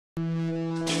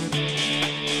What's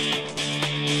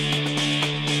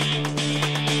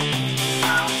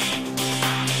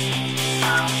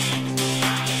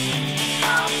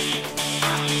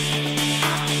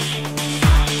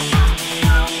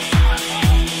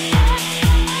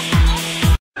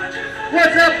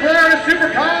up, Florida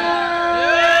Supercon?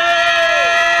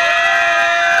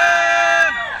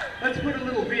 Let's put a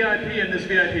little VIP in this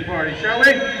VIP party, shall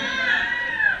we?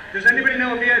 Does anybody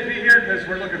know a VIP here? Because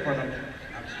we're looking for them.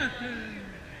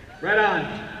 Right on.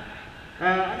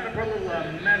 I'm going to put a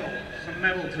little metal, some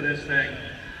metal to this thing.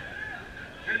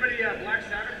 Anybody Black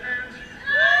Sabbath fans?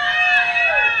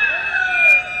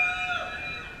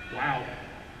 Wow,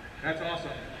 that's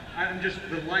awesome. I'm just,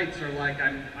 the lights are like,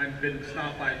 I've been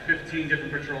stopped by 15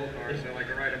 different patrol cars. They're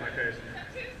like right in my face.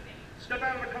 Step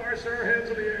out of the car, sir, hands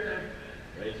in the air.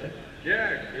 Ready, sir?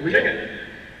 Yeah, kick it.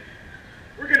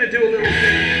 We're gonna do a little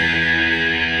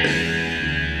thing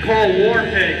called War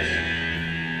Pigs.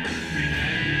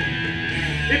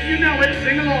 If you know it,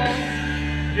 sing along.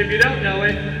 If you don't know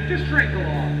it, just drink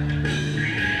along.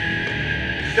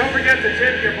 Don't forget to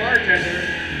tip your bartender.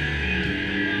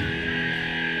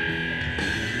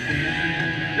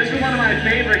 This is one of my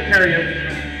favorite karaoke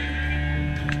songs.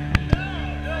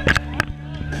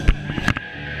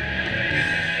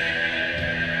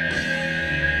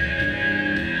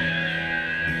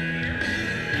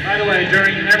 By the way,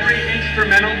 during every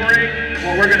instrumental break,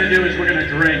 what we're going to do is we're going to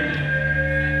drink.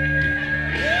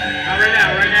 Not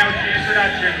right now it's the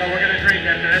introduction, but we're going to drink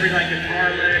after every like guitar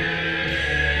lick.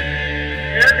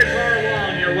 Air guitar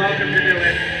along, you're welcome to do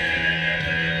it.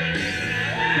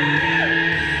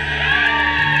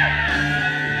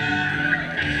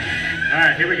 All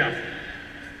right, here we go.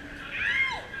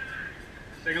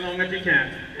 Sing along if you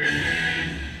can.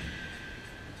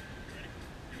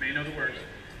 You may know the words.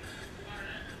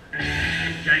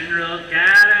 Generals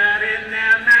gathered in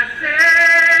their masses,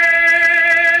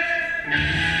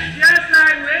 just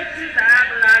like witches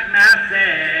act like masses.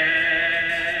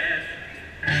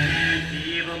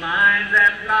 Evil minds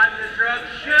that plot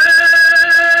destruction,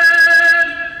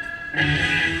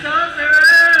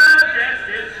 sorcerer of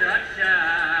destruction.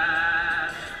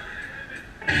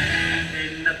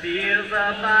 In the fields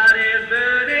of bodies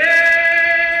burning,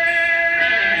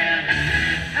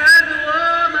 as the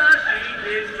war machine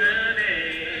is burning.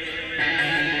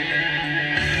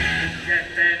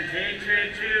 Death and hatred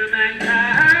to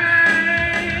mankind,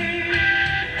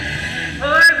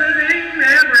 poisoning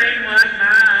their brainwashed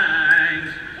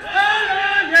minds. Oh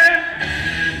Lord, yeah,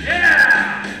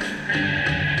 yeah.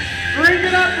 Drink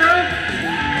it up, bro.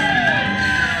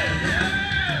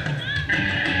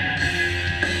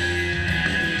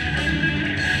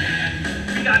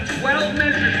 We got 12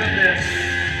 measures of this.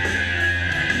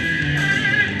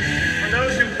 For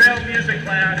those who failed music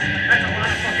class, that's a lot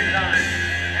of fucking time.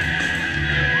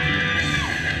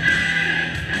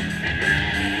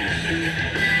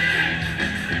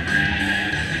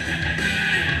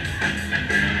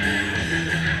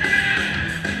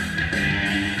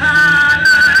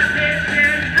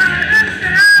 Politicians are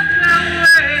themselves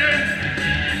away.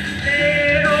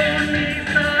 They only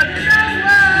thought the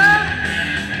war.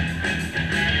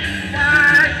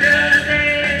 Why should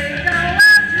they go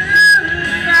out to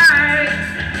fight?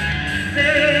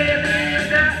 They leave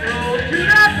that road to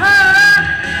the park.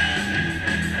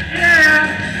 Yeah.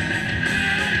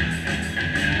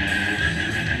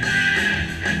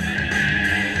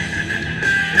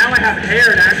 Now I have hair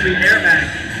and actually airbag.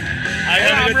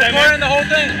 I'm recording the whole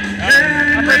thing.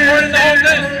 I'm recording the whole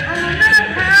thing. On the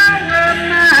power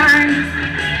mind,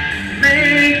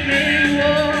 making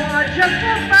war just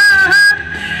for fun,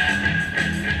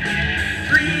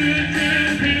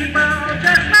 treating people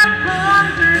just like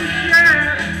pawns and shit.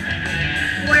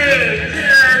 Wait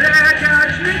till their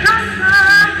judgment comes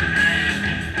up.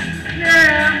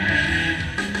 Yeah.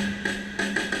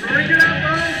 Drink it up,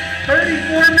 bro.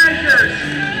 34 measures.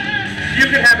 You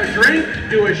can have a drink,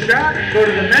 do a shot, go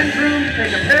to the men's room,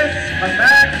 take a piss, come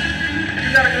back.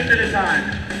 You got a good bit of time.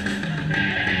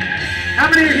 How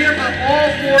many are here for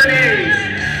all 4 days?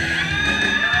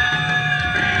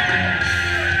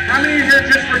 How many are here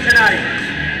just for tonight?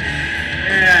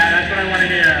 Yeah, that's what I want to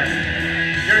hear.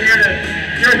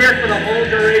 You're here for the whole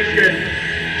duration.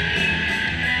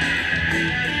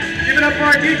 Give it up for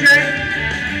our DJ.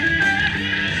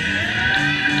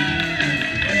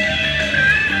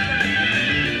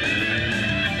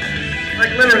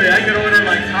 Like literally, I could order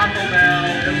like Taco Bell,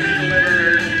 it'll be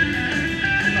delivered.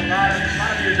 There's a lot of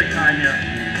music time here.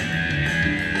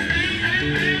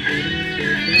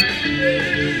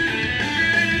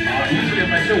 Usually if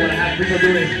I show what I have people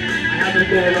do is, I have them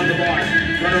go around the bar,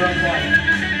 run around the bar.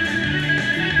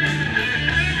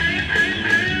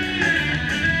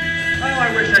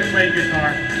 played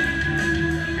guitar.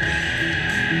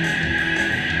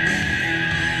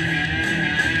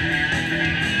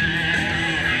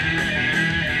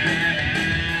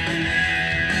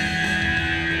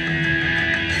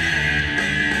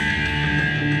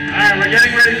 Alright, we're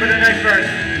getting ready for the next verse.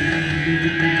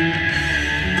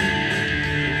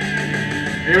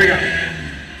 Here we go.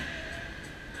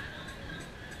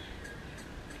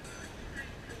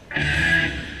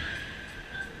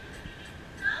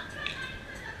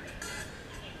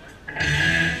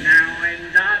 Now when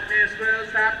darkness will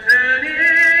stop turning,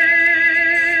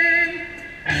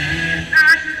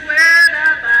 ashes where the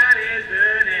body's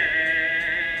burning.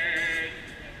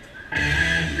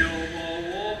 No more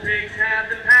war pigs have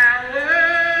the power,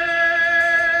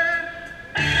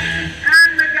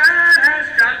 and the God has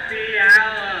struck the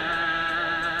hour.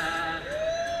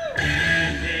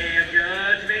 Day of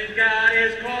judgment, God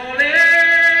is calling.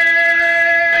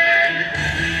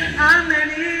 On their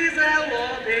knees, the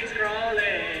war pigs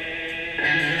crawling,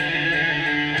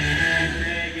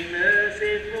 begging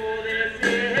mercy for their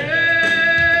sins.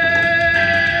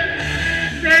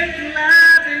 Satan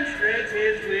laughs and spreads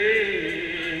his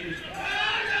wings.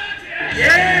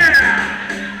 Yeah!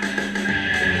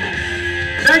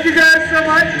 Thank you guys so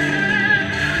much.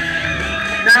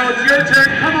 Now it's your turn.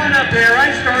 Come on up here.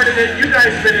 I started it. You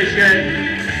guys finish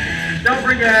it. Don't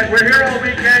forget, we're here all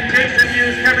weekend. Jason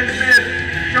Hughes, Kevin Smith,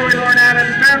 Joey Lauren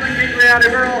Adams, Marilyn Ghigliotti.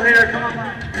 We're all here. Come on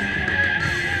up.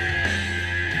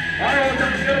 All right, well,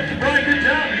 let's go. Brian, good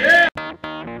job. Yeah!